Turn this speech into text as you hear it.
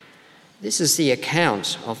This is the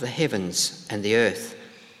account of the heavens and the earth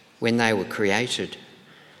when they were created,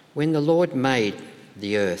 when the Lord made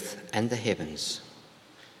the earth and the heavens.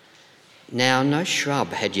 Now no shrub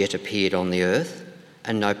had yet appeared on the earth,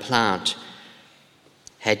 and no plant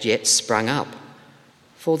had yet sprung up,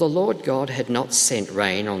 for the Lord God had not sent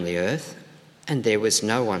rain on the earth, and there was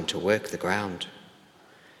no one to work the ground.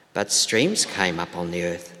 But streams came up on the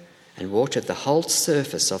earth and watered the whole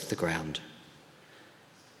surface of the ground.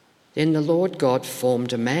 Then the Lord God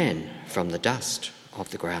formed a man from the dust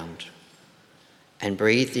of the ground and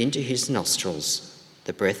breathed into his nostrils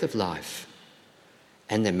the breath of life,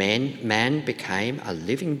 and the man became a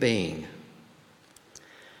living being.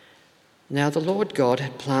 Now the Lord God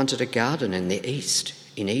had planted a garden in the east,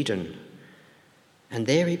 in Eden, and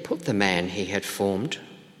there he put the man he had formed.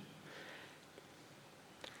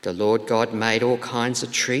 The Lord God made all kinds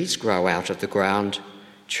of trees grow out of the ground,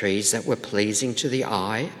 trees that were pleasing to the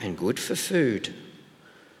eye and good for food.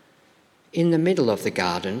 In the middle of the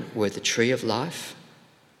garden were the tree of life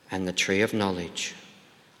and the tree of knowledge,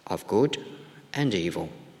 of good and evil.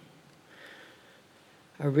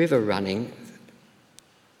 A river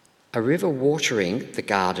watering the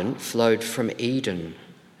garden flowed from Eden.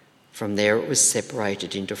 From there it was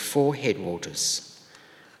separated into 4 headwaters.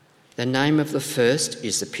 The name of the first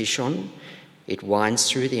is the Pishon. It winds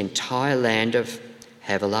through the entire land of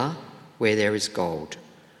Havilah, where there is gold.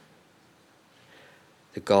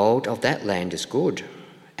 The gold of that land is good.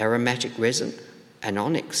 Aromatic resin and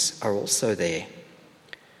onyx are also there.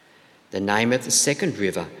 The name of the second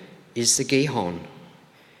river is the Gihon.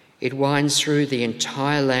 It winds through the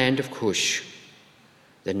entire land of Cush.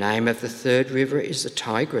 The name of the third river is the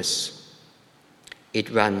Tigris. It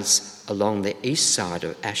runs along the east side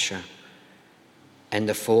of Asher. And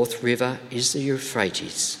the fourth river is the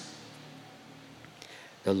Euphrates.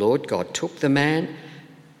 The Lord God took the man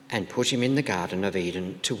and put him in the Garden of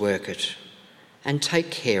Eden to work it and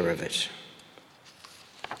take care of it.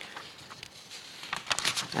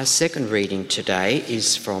 Our second reading today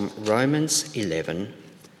is from Romans 11,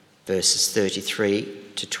 verses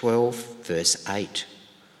 33 to 12, verse 8.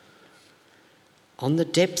 On the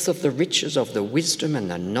depth of the riches of the wisdom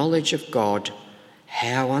and the knowledge of God,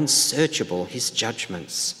 how unsearchable his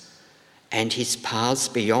judgments, and his paths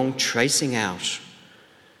beyond tracing out.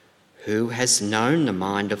 Who has known the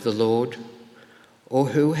mind of the Lord, or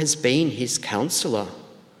who has been his counsellor?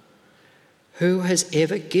 Who has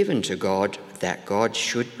ever given to God that God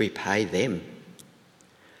should repay them?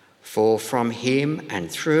 For from him and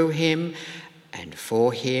through him and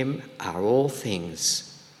for him are all things.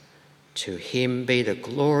 To him be the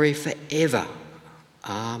glory forever.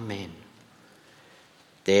 Amen.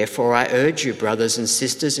 Therefore I urge you, brothers and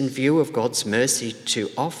sisters, in view of God's mercy, to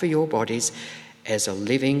offer your bodies as a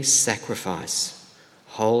living sacrifice,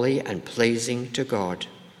 holy and pleasing to God.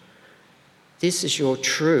 This is your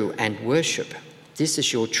true and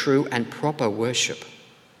proper worship.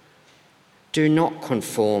 Do not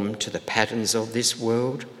conform to the patterns of this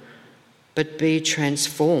world, but be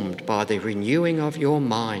transformed by the renewing of your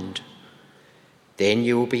mind. Then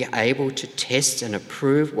you will be able to test and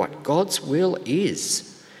approve what God's will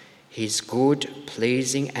is, his good,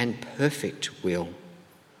 pleasing and perfect will.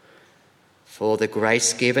 For the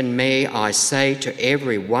grace given me, I say to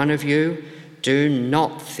every one of you, do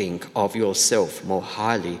not think of yourself more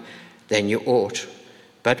highly than you ought,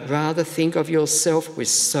 but rather think of yourself with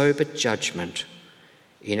sober judgment,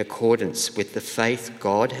 in accordance with the faith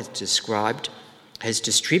God has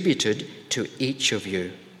distributed to each of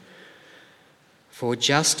you. For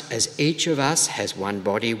just as each of us has one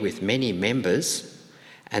body with many members,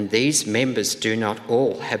 and these members do not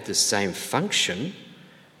all have the same function,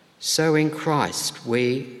 so in Christ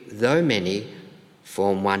we, though many,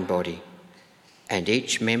 form one body, and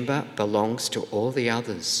each member belongs to all the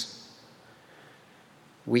others.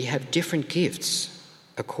 We have different gifts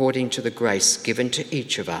according to the grace given to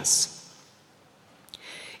each of us.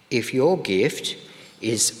 If your gift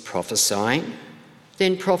is prophesying,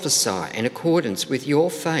 then prophesy in accordance with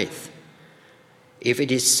your faith. If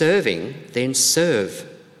it is serving, then serve.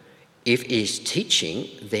 If it is teaching,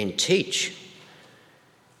 then teach.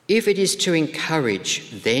 If it is to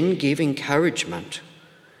encourage, then give encouragement.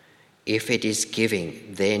 If it is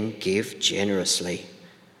giving, then give generously.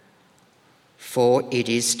 For it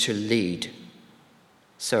is to lead.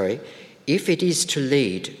 If it is to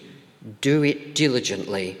lead, do it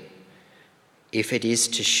diligently. If it is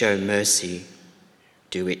to show mercy,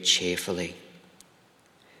 do it cheerfully.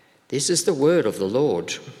 This is the word of the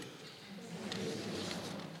Lord.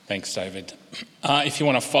 Thanks, David. If you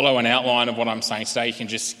want to follow an outline of what I'm saying today, you can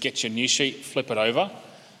just get your news sheet, flip it over,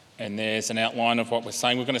 And there's an outline of what we're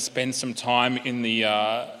saying. We're going to spend some time in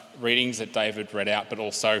the readings that David read out, but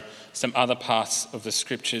also some other parts of the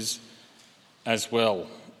scriptures as well.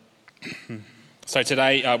 So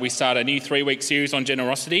today we start a new 3-week series on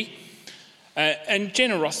generosity. And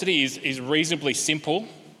generosity is reasonably simple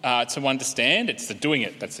to understand. It's the doing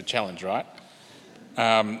it that's the challenge, right?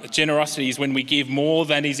 Generosity is when we give more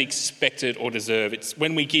than is expected or deserved. It's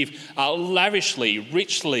when we give lavishly,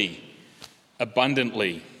 richly,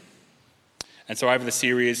 abundantly. And so over the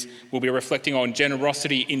series, we'll be reflecting on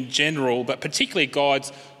generosity in general, but particularly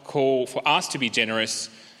God's call for us to be generous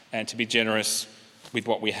and to be generous with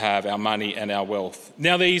what we have, our money and our wealth.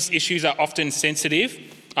 Now, these issues are often sensitive,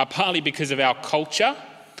 partly because of our culture,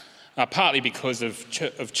 partly because of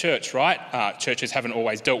church, right? Churches haven't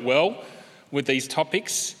always dealt well with these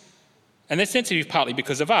topics. And they're sensitive partly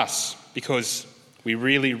because of us, because we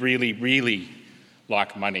really, really, really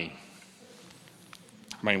like money.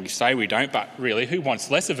 I mean, we say we don't, but really, who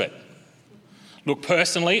wants less of it? Look,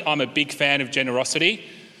 personally, I'm a big fan of generosity,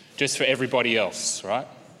 just for everybody else, right?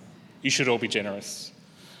 You should all be generous.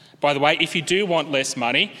 By the way, if you do want less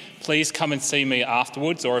money, please come and see me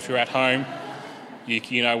afterwards, or if you're at home,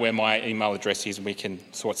 you know where my email address is and we can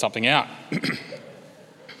sort something out.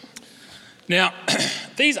 Now,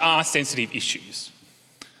 these are sensitive issues,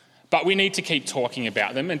 but we need to keep talking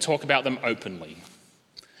about them and talk about them openly,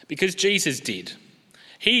 because Jesus did.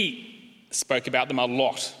 He spoke about them a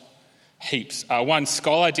lot, heaps. One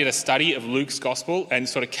scholar did a study of Luke's gospel and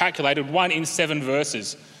sort of calculated 1 in 7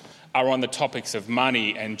 verses are on the topics of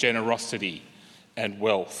money and generosity and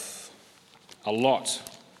wealth. A lot.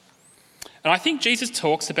 And I think Jesus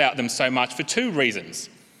talks about them so much for 2 reasons.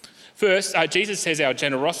 First, Jesus says our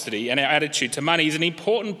generosity and our attitude to money is an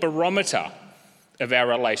important barometer of our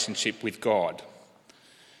relationship with God.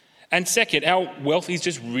 And second, our wealth is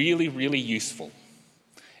just really, really useful.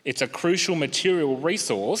 It's a crucial material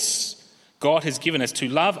resource God has given us to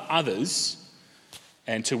love others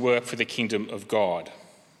and to work for the kingdom of God.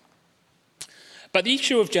 But the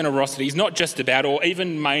issue of generosity is not just about, or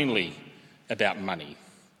even mainly about money.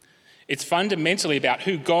 It's fundamentally about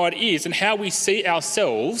who God is and how we see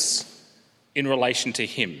ourselves in relation to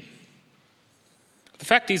him. The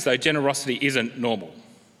fact is, though, generosity isn't normal.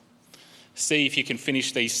 See if you can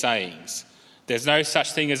finish these sayings. There's no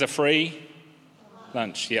such thing as a free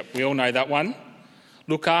lunch. Yep, we all know that one.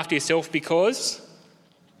 Look after yourself because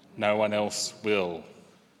no one else will.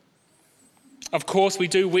 Of course, we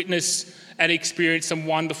do witness and experience some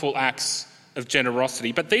wonderful acts of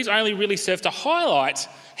generosity, but these only really serve to highlight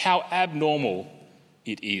how abnormal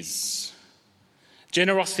it is.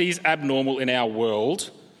 Generosity is abnormal in our world,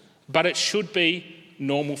 but it should be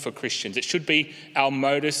normal for Christians. It should be our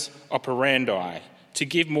modus operandi, to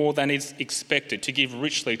give more than is expected, to give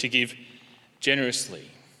richly, to give generously.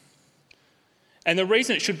 And the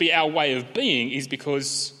reason it should be our way of being is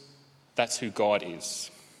because that's who God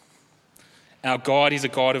is. Our God is a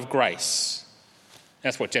God of grace.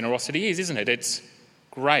 That's what generosity is, isn't it? It's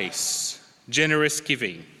grace, generous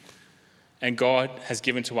giving. And God has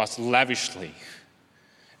given to us lavishly,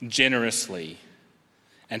 generously.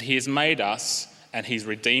 And he has made us and he's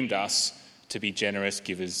redeemed us to be generous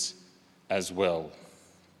givers as well.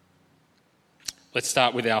 Let's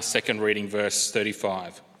start with our second reading, verse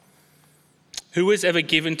 35. Who has ever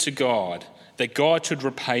given to God that God should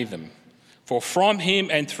repay them? For from him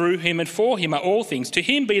and through him and for him are all things. To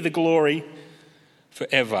him be the glory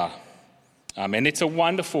forever. Amen. It's a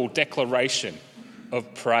wonderful declaration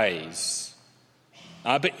of praise.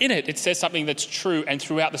 But in it, it says something that's true and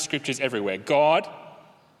throughout the scriptures everywhere. God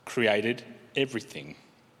created everything.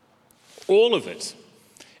 All of it.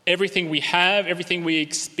 Everything we have, everything we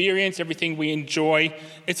experience, everything we enjoy,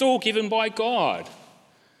 it's all given by God.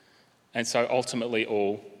 And so ultimately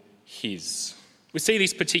all his. We see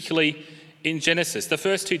this particularly in Genesis. The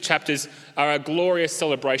first 2 chapters are a glorious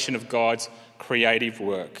celebration of God's creative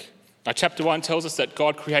work. Chapter 1 tells us that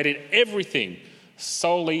God created everything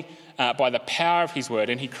solely by the power of his word,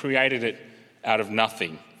 and he created it out of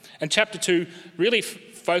nothing. And chapter 2 really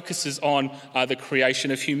focuses on the creation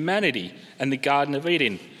of humanity and the Garden of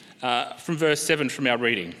Eden. From verse 7 from our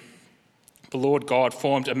reading. The Lord God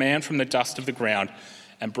formed a man from the dust of the ground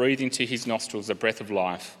and breathed into his nostrils the breath of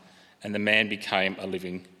life, and the man became a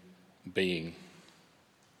living being.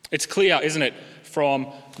 It's clear, isn't it, from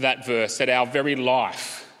that verse that our very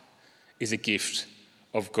life is a gift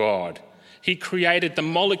of God. He created the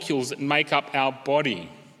molecules that make up our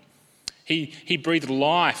body. He breathed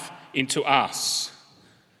life into us.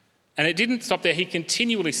 And it didn't stop there. He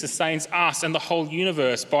continually sustains us and the whole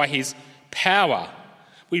universe by his power.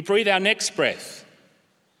 We breathe our next breath,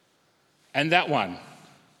 and that one,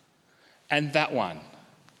 and that one,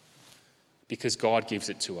 because God gives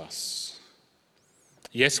it to us.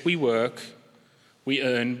 Yes, we work, we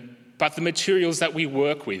earn, but the materials that we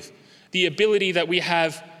work with, the ability that we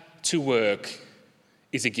have to work,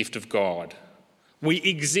 is a gift of God. We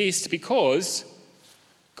exist because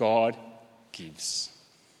God gives.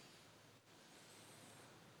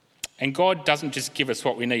 And God doesn't just give us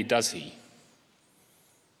what we need, does he?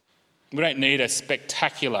 We don't need a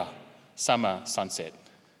spectacular summer sunset.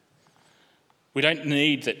 We don't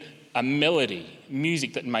need a melody,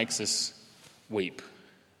 music that makes us weep.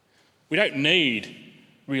 We don't need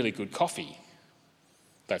really good coffee,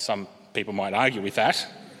 though some people might argue with that.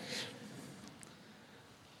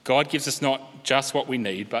 God gives us not just what we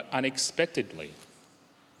need, but unexpectedly,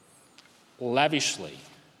 lavishly.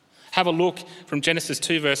 Have a look from Genesis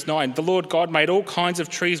 2 verse 9. The Lord God made all kinds of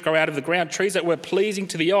trees grow out of the ground, trees that were pleasing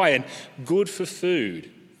to the eye and good for food.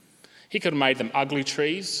 He could have made them ugly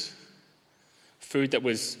trees, food that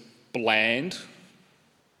was bland.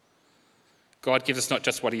 God gives us not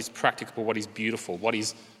just what is practical, but what is beautiful, what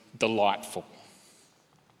is delightful.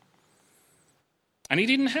 And he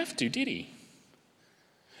didn't have to, did he?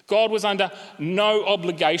 God was under no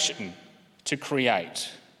obligation to create.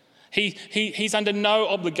 He's under no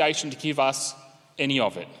obligation to give us any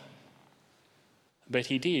of it. But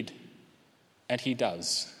he did, and he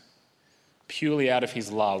does, purely out of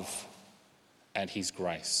his love and his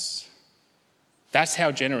grace. That's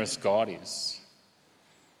how generous God is.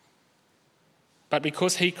 But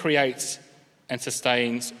because he creates and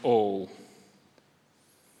sustains all,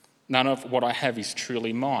 none of what I have is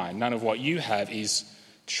truly mine. None of what you have is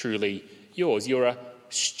truly yours. You're a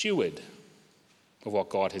steward of what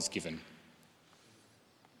God has given.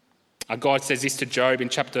 God says this to Job in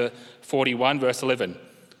chapter 41, verse 11.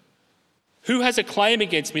 Who has a claim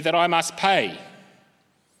against me that I must pay?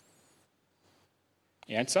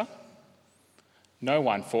 The answer? No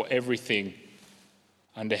one, for everything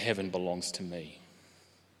under heaven belongs to me.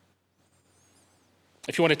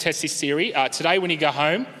 If you want to test this theory, today when you go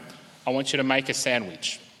home, I want you to make a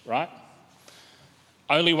sandwich, right?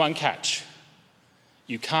 Only one catch.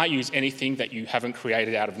 You can't use anything that you haven't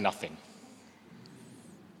created out of nothing.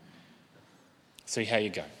 See how you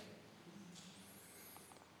go.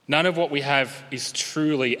 None of what we have is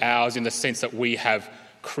truly ours in the sense that we have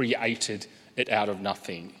created it out of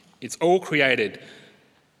nothing. It's all created,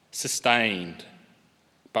 sustained,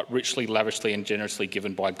 but richly, lavishly and generously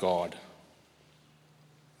given by God.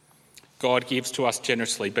 God gives to us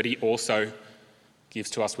generously, but he also gives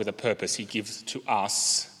to us with a purpose. He gives to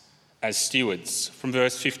us as stewards. From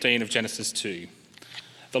verse 15 of Genesis 2.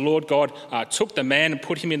 The Lord God took the man and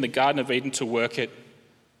put him in the Garden of Eden to work it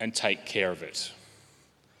and take care of it.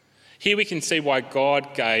 Here we can see why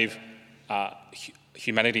God gave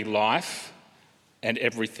humanity life and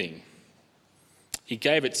everything. He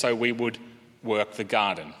gave it so we would work the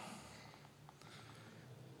garden.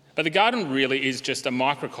 But the garden really is just a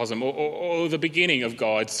microcosm or the beginning of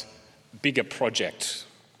God's bigger project.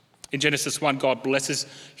 In Genesis 1, God blesses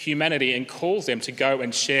humanity and calls them to go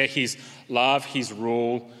and share his love, his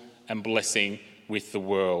rule and blessing with the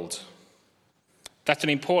world. That's an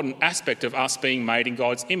important aspect of us being made in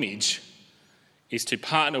God's image, is to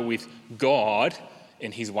partner with God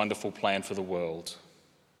in his wonderful plan for the world.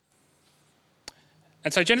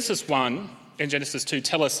 And so Genesis 1 and Genesis 2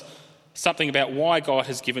 tell us something about why God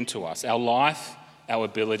has given to us our life, our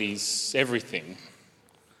abilities, everything.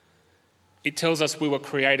 It tells us we were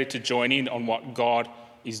created to join in on what God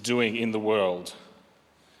is doing in the world.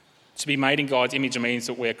 To be made in God's image means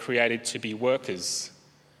that we're created to be workers,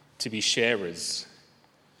 to be sharers,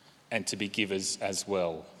 and to be givers as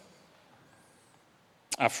well.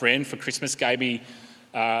 A friend for Christmas gave me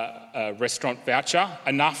a restaurant voucher,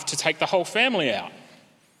 enough to take the whole family out,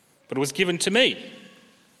 but it was given to me.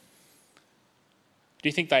 Do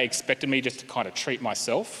you think they expected me just to kind of treat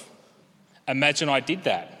myself? Imagine I did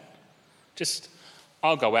that.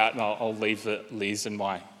 I'll go out and I'll leave Liz and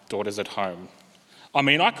my daughters at home. I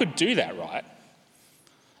mean, I could do that, right?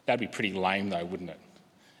 That'd be pretty lame though, wouldn't it?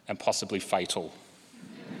 And possibly fatal.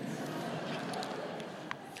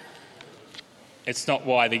 It's not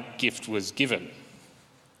why the gift was given.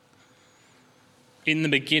 In the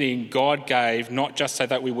beginning, God gave not just so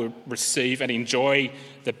that we would receive and enjoy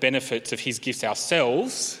the benefits of his gifts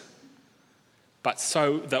ourselves, but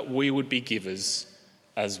so that we would be givers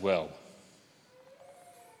as well.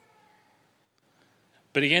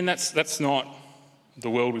 But again, that's not the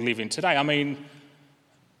world we live in today. I mean,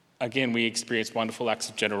 again, we experience wonderful acts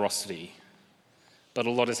of generosity, but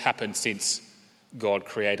a lot has happened since God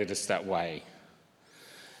created us that way.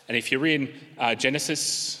 And if you're in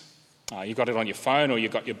Genesis You've got it on your phone or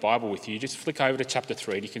you've got your Bible with you. Just flick over to chapter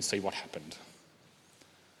 3 and you can see what happened.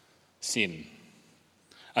 Sin.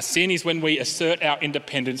 A sin is when we assert our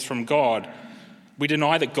independence from God. We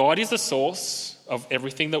deny that God is the source of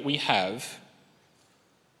everything that we have.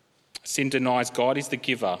 Sin denies God is the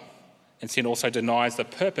giver, and sin also denies the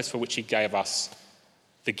purpose for which he gave us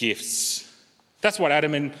the gifts. That's what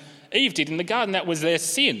Adam and Eve did in the garden. That was their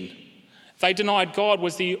sin. They denied God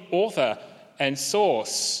was the author and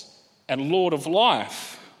source and Lord of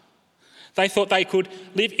life. They thought they could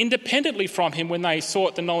live independently from him when they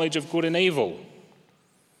sought the knowledge of good and evil.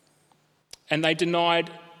 And they denied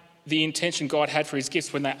the intention God had for his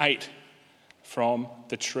gifts when they ate from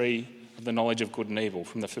the tree of the knowledge of good and evil,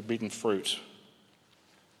 from the forbidden fruit.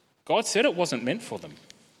 God said it wasn't meant for them,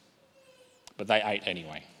 but they ate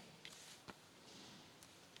anyway.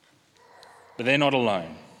 But they're not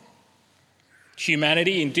alone.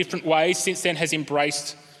 Humanity in different ways since then has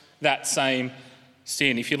embraced that same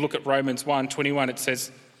sin. If you look at Romans 1:21, it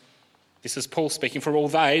says, this is Paul speaking, for all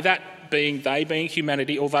they being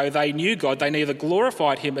humanity, although they knew God, they neither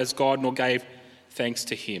glorified him as God nor gave thanks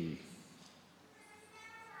to him.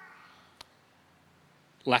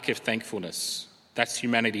 Lack of thankfulness. That's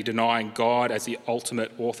humanity, denying God as the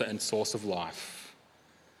ultimate author and source of life.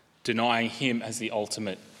 Denying him as the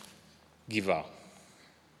ultimate giver.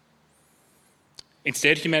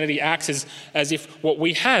 Instead, humanity acts as if what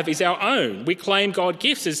we have is our own. We claim God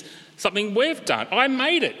gifts as something we've done. I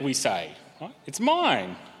made it, we say. Right? It's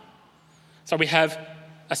mine. So we have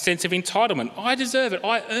a sense of entitlement. I deserve it.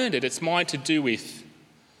 I earned it. It's mine to do with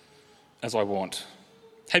as I want.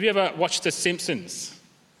 Have you ever watched The Simpsons?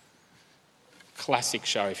 Classic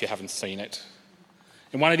show if you haven't seen it.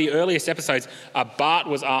 In one of the earliest episodes, Bart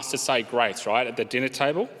was asked to say grace, right, at the dinner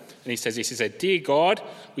table. And he says this, he said, "Dear God,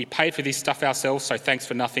 we paid for this stuff ourselves, so thanks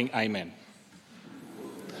for nothing, amen."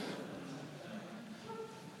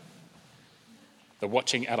 The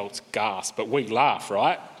watching adults gasp, but we laugh,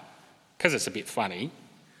 right? Because it's a bit funny,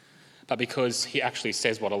 but because he actually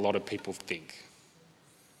says what a lot of people think.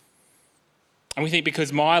 And we think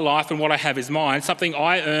because my life and what I have is mine, something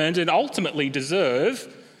I earned and ultimately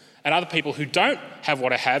deserve, and other people who don't have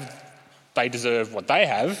what I have, they deserve what they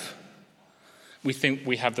have, we think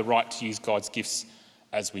we have the right to use God's gifts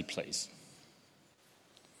as we please.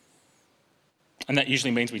 And that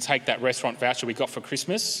usually means we take that restaurant voucher we got for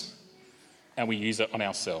Christmas and we use it on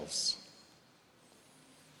ourselves.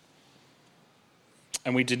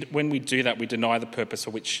 And when we do that, we deny the purpose for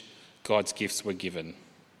which God's gifts were given.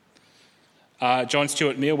 John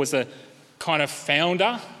Stuart Mill was a kind of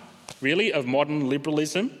founder, really, of modern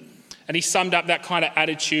liberalism. And he summed up that kind of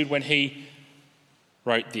attitude when he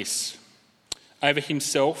wrote this. Over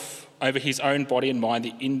himself, over his own body and mind,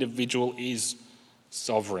 the individual is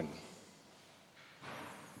sovereign.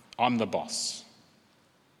 I'm the boss.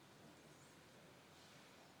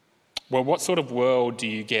 Well, what sort of world do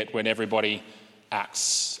you get when everybody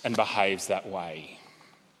acts and behaves that way?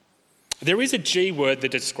 There is a G word that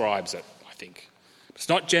describes it, I think. It's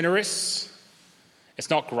not generous, it's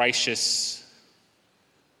not gracious,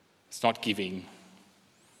 it's not giving,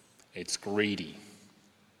 it's greedy.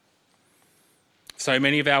 So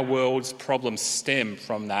many of our world's problems stem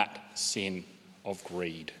from that sin of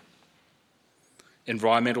greed.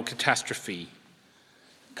 Environmental catastrophe,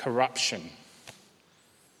 corruption,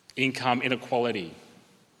 income inequality,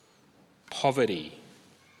 poverty,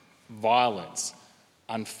 violence,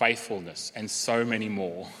 unfaithfulness, and so many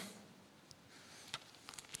more.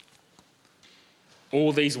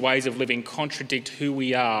 All these ways of living contradict who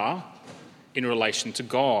we are in relation to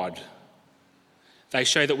God. They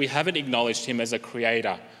show that we haven't acknowledged him as a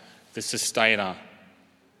creator, the sustainer,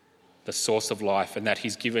 the source of life, and that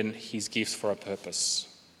he's given his gifts for a purpose.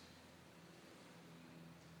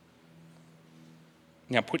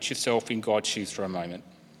 Now put yourself in God's shoes for a moment.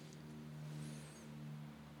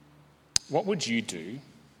 What would you do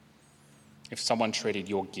if someone treated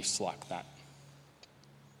your gifts like that?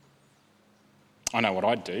 I know what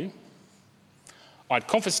I'd do. I'd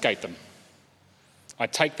confiscate them.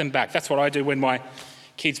 I'd take them back. That's what I do when my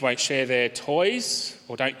kids won't share their toys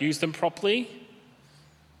or don't use them properly.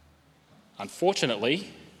 Unfortunately,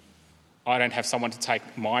 I don't have someone to take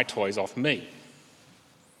my toys off me.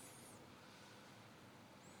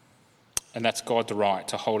 And that's God's right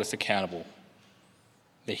to hold us accountable.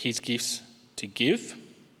 They're his gifts to give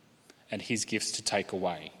and his gifts to take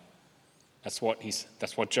away. That's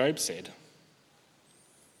what Job said.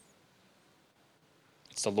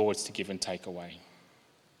 It's the Lord's to give and take away.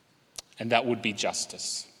 And that would be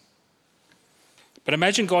justice. But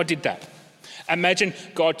imagine God did that. Imagine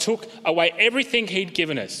God took away everything he'd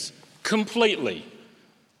given us completely.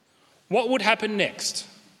 what would happen next?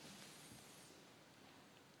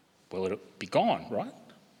 Well, it'll be gone, right?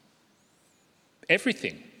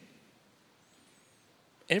 Everything.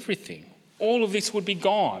 All of this would be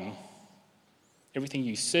gone. Everything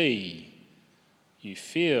you see, you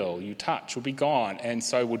feel, you touch will be gone, and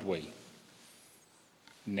so would we.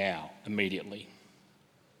 Now, immediately.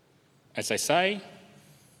 As they say,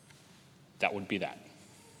 that would be that.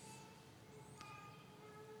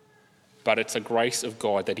 But it's a grace of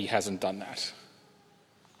God that he hasn't done that.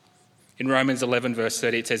 In Romans 11 verse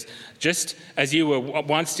 30 it says, just as you were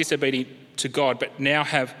once disobedient to God but now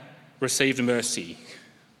have received mercy.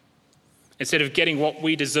 Instead of getting what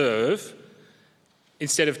we deserve,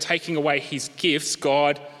 instead of taking away his gifts,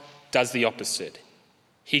 God does the opposite.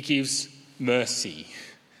 He gives mercy.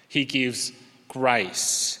 He gives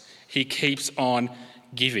grace. He keeps on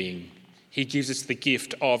giving. He gives us the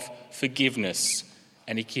gift of forgiveness,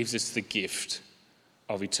 and he gives us the gift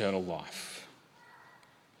of eternal life.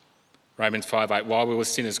 Romans 5:8, while we were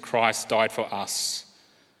sinners, Christ died for us.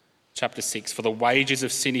 Chapter 6, for the wages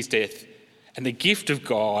of sin is death, and the gift of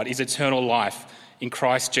God is eternal life in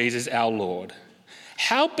Christ Jesus our Lord.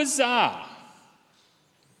 How bizarre,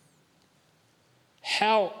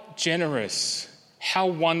 how generous, how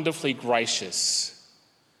wonderfully gracious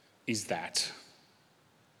is that?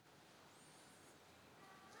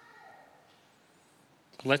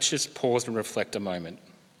 Let's just pause and reflect a moment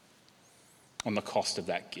on the cost of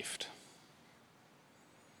that gift.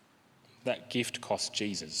 That gift cost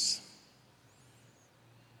Jesus.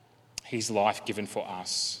 His life given for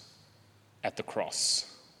us at the cross.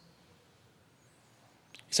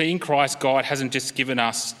 See, in Christ, God hasn't just given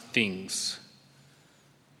us things.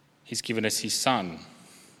 He's given us his Son,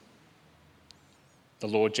 the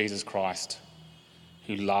Lord Jesus Christ,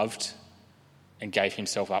 who loved and gave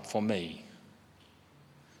himself up for me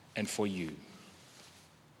and for you.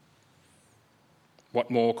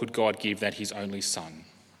 What more could God give than his only Son?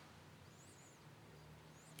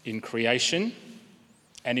 In creation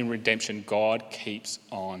and in redemption, God keeps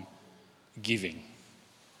on giving.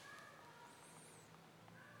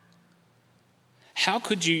 How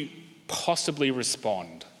could you possibly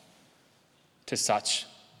respond to such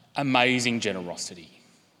amazing generosity?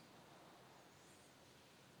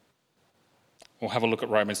 We'll have a look at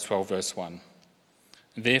Romans 12, verse 1.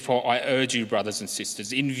 Therefore, I urge you, brothers and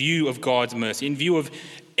sisters, in view of God's mercy, in view of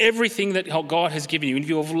everything that God has given you, in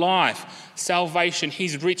view of life, salvation,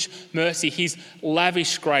 his rich mercy, his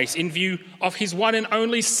lavish grace, in view of his one and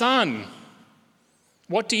only Son,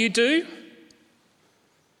 what do?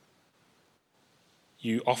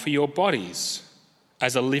 You offer your bodies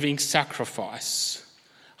as a living sacrifice,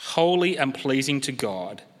 holy and pleasing to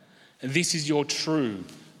God. This is your true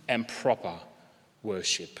and proper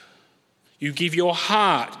worship. You give your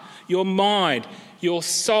heart, your mind, your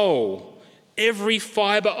soul, every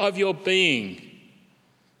fibre of your being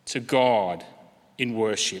to God in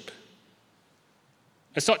worship.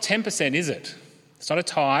 It's not 10%, is it? It's not a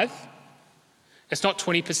tithe. It's not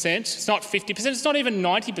 20%. It's not 50%. It's not even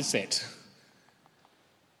 90%.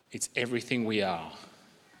 It's everything we are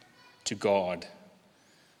to God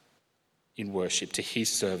in worship, to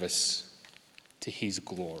his service, to his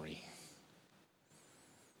glory.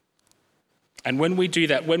 And when we do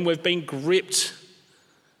that, when we've been gripped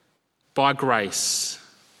by grace,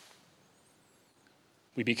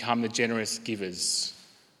 we become the generous givers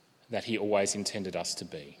that he always intended us to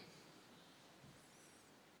be.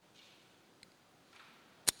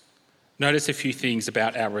 Notice a few things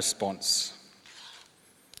about our response.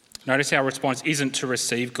 Notice our response isn't to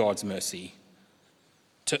receive God's mercy,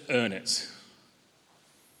 to earn it.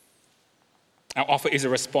 Our offer is a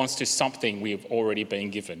response to something we have already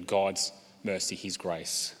been given, God's mercy, his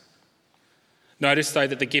grace. Notice, though,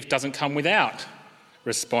 that the gift doesn't come without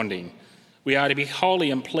responding. We are to be holy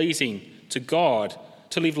and pleasing to God,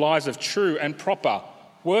 to live lives of true and proper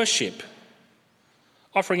worship.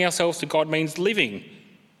 Offering ourselves to God means living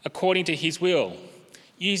according to his will,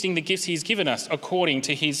 using the gifts he's given us according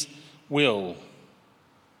to his will.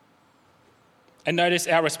 And notice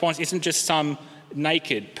our response isn't just some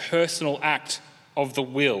naked, personal act of the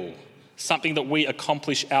will, something that we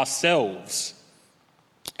accomplish ourselves.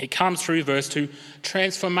 It comes through verse 2,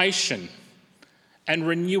 transformation and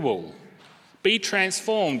renewal. Be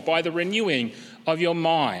transformed by the renewing of your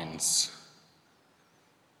minds.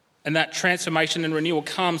 And that transformation and renewal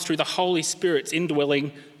comes through the Holy Spirit's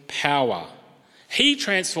indwelling power. He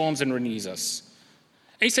transforms and renews us.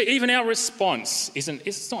 And you see, even our response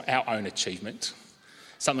it's not our own achievement,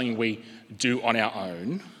 something we do on our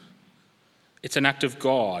own. It's an act of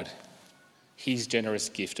God, his generous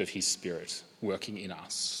gift of his Spirit working in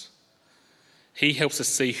us. He helps us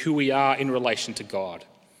see who we are in relation to God,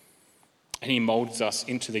 and he moulds us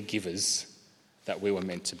into the givers that we were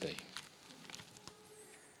meant to be.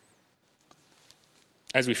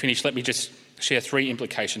 As we finish, let me just share 3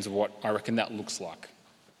 implications of what I reckon that looks like.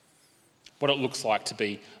 What it looks like to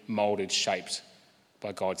be moulded, shaped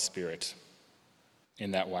by God's Spirit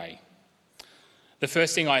in that way. The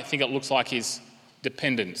first thing I think it looks like is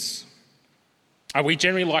dependence. We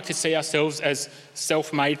generally like to see ourselves as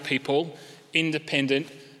self-made people, independent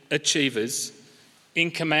achievers,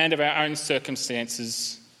 in command of our own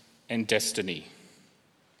circumstances and destiny.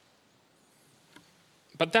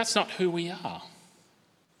 But that's not who we are.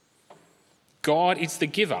 God is the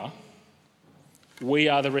giver. We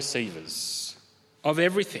are the receivers of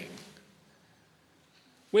everything.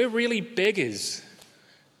 We're really beggars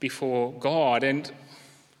before God, and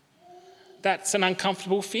that's an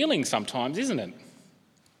uncomfortable feeling sometimes, isn't it?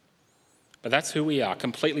 But that's who we are,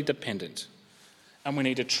 completely dependent. And we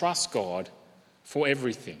need to trust God for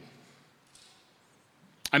everything.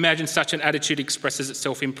 I imagine such an attitude expresses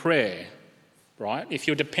itself in prayer, right? If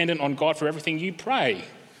you're dependent on God for everything, you pray.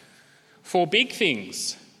 For big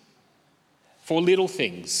things, for little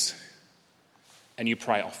things, and you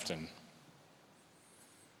pray often.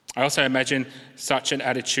 I also imagine such an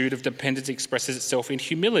attitude of dependence expresses itself in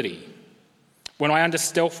humility. When I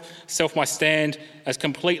understand my stand as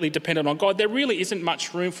completely dependent on God, there really isn't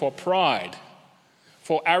much room for pride,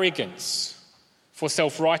 for arrogance, for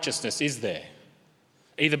self-righteousness, is there?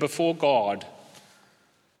 Either before God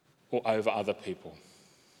or over other people.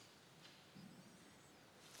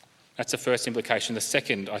 That's the first implication. The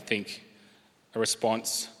second, I think, a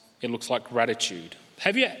response, it looks like gratitude.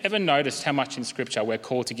 Have you ever noticed how much in Scripture we're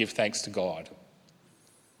called to give thanks to God?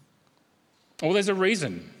 Well, there's a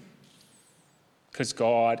reason. Because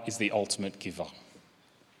God is the ultimate giver.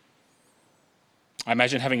 I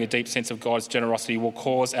imagine having a deep sense of God's generosity will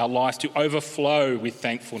cause our lives to overflow with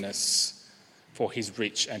thankfulness for his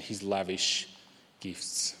rich and his lavish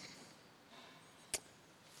gifts.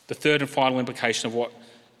 The third and final implication of what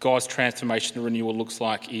God's transformation and renewal looks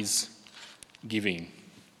like is giving.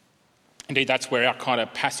 Indeed, that's where our kind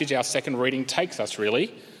of passage, our second reading, takes us,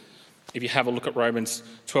 really. If you have a look at Romans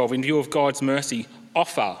 12, in view of God's mercy,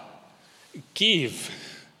 offer, give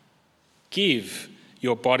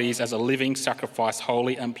your bodies as a living sacrifice,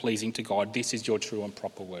 holy and pleasing to God. This is your true and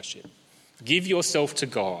proper worship. Give yourself to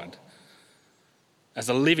God as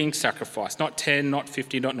a living sacrifice, not 10, not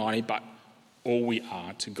 50, not 90, but all we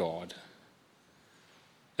are to God.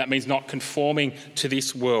 That means not conforming to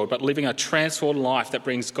this world, but living a transformed life that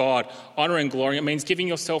brings God honour and glory. It means giving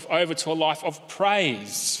yourself over to a life of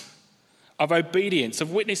praise, of obedience,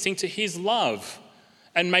 of witnessing to his love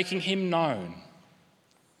and making him known.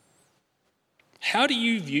 How do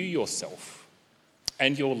you view yourself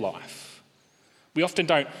and your life? We often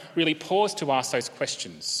don't really pause to ask those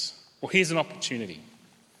questions. Well, here's an opportunity.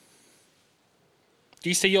 Do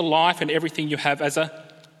you see your life and everything you have as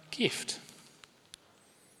a gift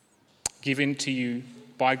given to you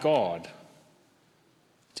by God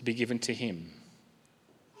to be given to him?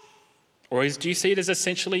 Or do you see it as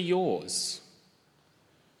essentially yours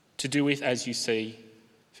to do with as you see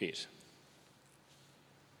fit?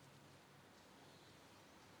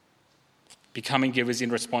 Becoming givers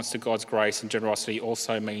in response to God's grace and generosity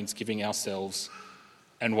also means giving ourselves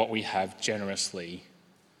and what we have generously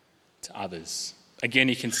to others. Again,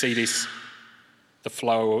 you can see this, the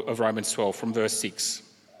flow of Romans 12 from verse 6.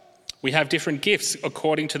 We have different gifts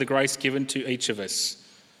according to the grace given to each of us,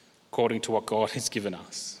 according to what God has given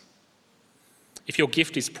us. If your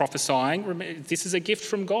gift is prophesying, remember, this is a gift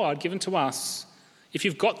from God given to us. If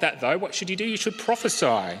you've got that, though, what should you do? You should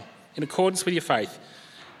prophesy in accordance with your faith.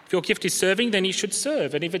 If your gift is serving, then you should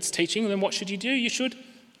serve. And if it's teaching, then what should you do? You should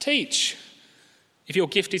teach. If your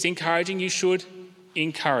gift is encouraging, you should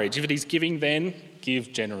encourage. If it is giving, then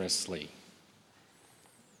give generously.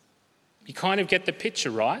 You kind of get the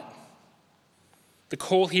picture, right? The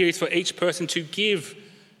call here is for each person to give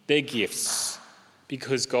their gifts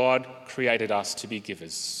because God created us to be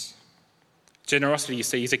givers. Generosity, you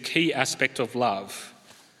see, is a key aspect of love.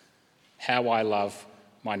 How I love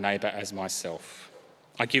my neighbour as myself.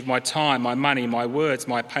 I give my time, my money, my words,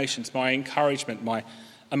 my patience, my encouragement, my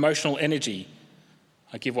emotional energy.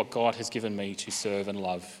 I give what God has given me to serve and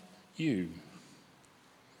love you.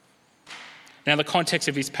 Now, the context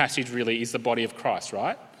of this passage really is the body of Christ,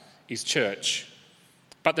 right? Is church.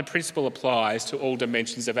 But the principle applies to all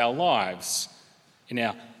dimensions of our lives, in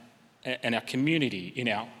our community, in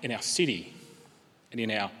our city, and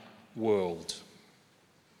in our world.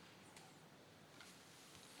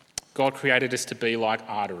 God created us to be like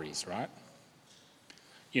arteries, right?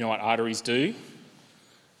 You know what arteries do?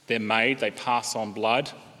 They pass on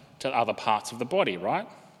blood to other parts of the body, right?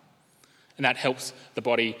 And that helps the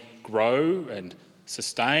body grow and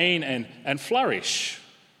sustain and flourish.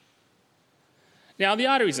 Now, the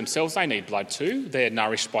arteries themselves, they need blood too. They're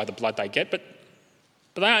nourished by the blood they get, but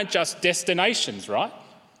they aren't just destinations, right?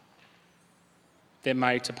 They're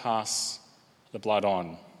made to pass the blood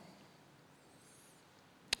on.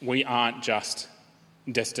 We aren't just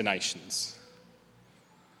destinations.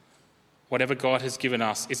 Whatever God has given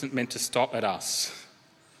us isn't meant to stop at us.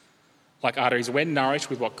 Like arteries, we're nourished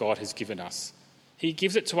with what God has given us. He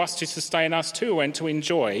gives it to us to sustain us too and to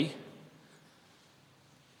enjoy,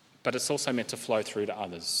 but it's also meant to flow through to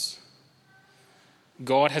others.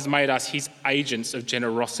 God has made us his agents of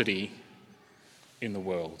generosity in the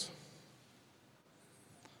world.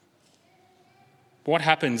 What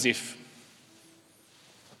happens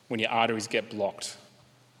when your arteries get blocked?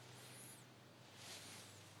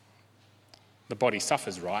 The body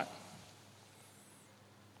suffers, right?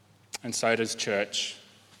 And so does church,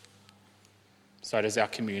 so does our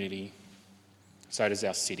community, so does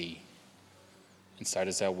our city, and so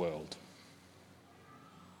does our world.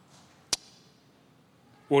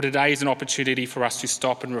 Well, today is an opportunity for us to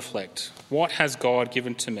stop and reflect. What has God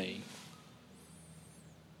given to me?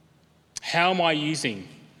 How am I using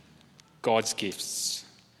God's gifts?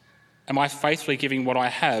 Am I faithfully giving what I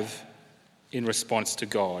have in response to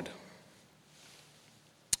God?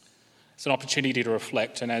 It's an opportunity to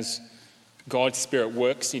reflect, and as God's Spirit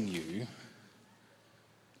works in you,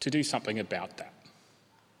 to do something about that.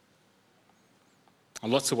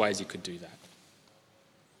 And lots of ways you could do that.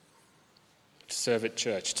 To serve at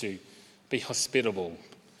church, to be hospitable,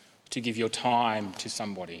 to give your time to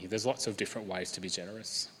somebody. There's lots of different ways to be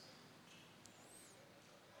generous.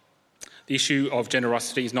 The issue of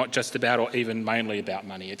generosity is not just about or even mainly about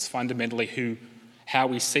money. It's fundamentally how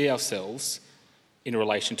we see ourselves in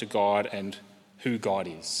relation to God and who God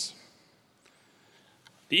is.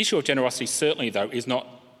 The issue of generosity certainly, though, is not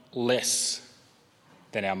less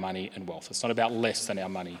than our money and wealth. It's not about less than our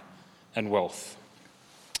money and wealth.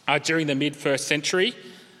 During the mid-first century,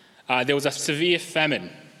 there was a severe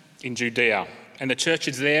famine in Judea, and the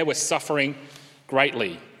churches there were suffering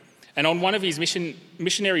greatly. And on one of his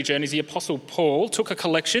missionary journeys, the Apostle Paul took a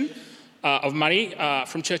collection of money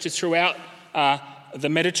from churches throughout the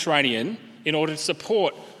Mediterranean in order to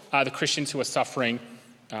support the Christians who were suffering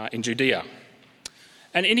in Judea.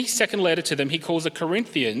 And in his second letter to them, he calls the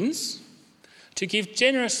Corinthians to give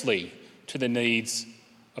generously to the needs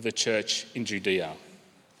of the church in Judea.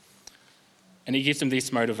 And he gives them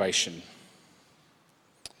this motivation.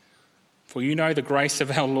 For you know the grace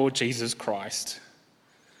of our Lord Jesus Christ,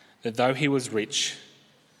 that though he was rich,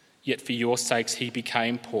 yet for your sakes he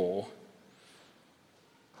became poor,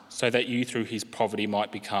 so that you through his poverty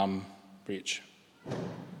might become rich.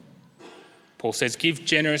 Paul says, give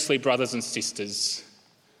generously, brothers and sisters,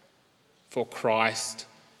 for Christ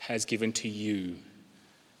has given to you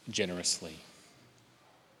generously.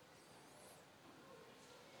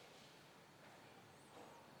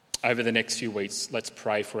 Over the next few weeks, let's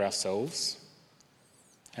pray for ourselves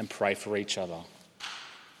and pray for each other,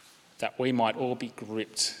 that we might all be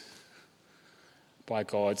gripped by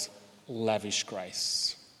God's lavish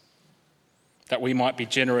grace, that we might be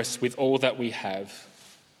generous with all that we have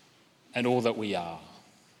and all that we are,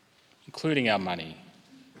 including our money,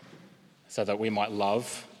 so that we might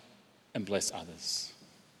love and bless others.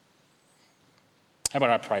 How about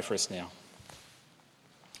I pray for us now?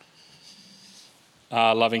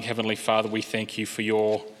 Loving Heavenly Father, we thank you for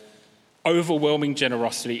your overwhelming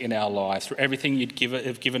generosity in our lives, for everything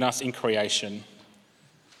have given us in creation,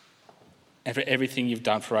 and for everything you've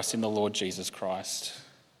done for us in the Lord Jesus Christ.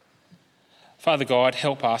 Father God,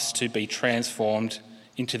 help us to be transformed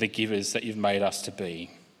into the givers that you've made us to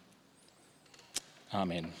be.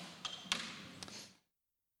 Amen.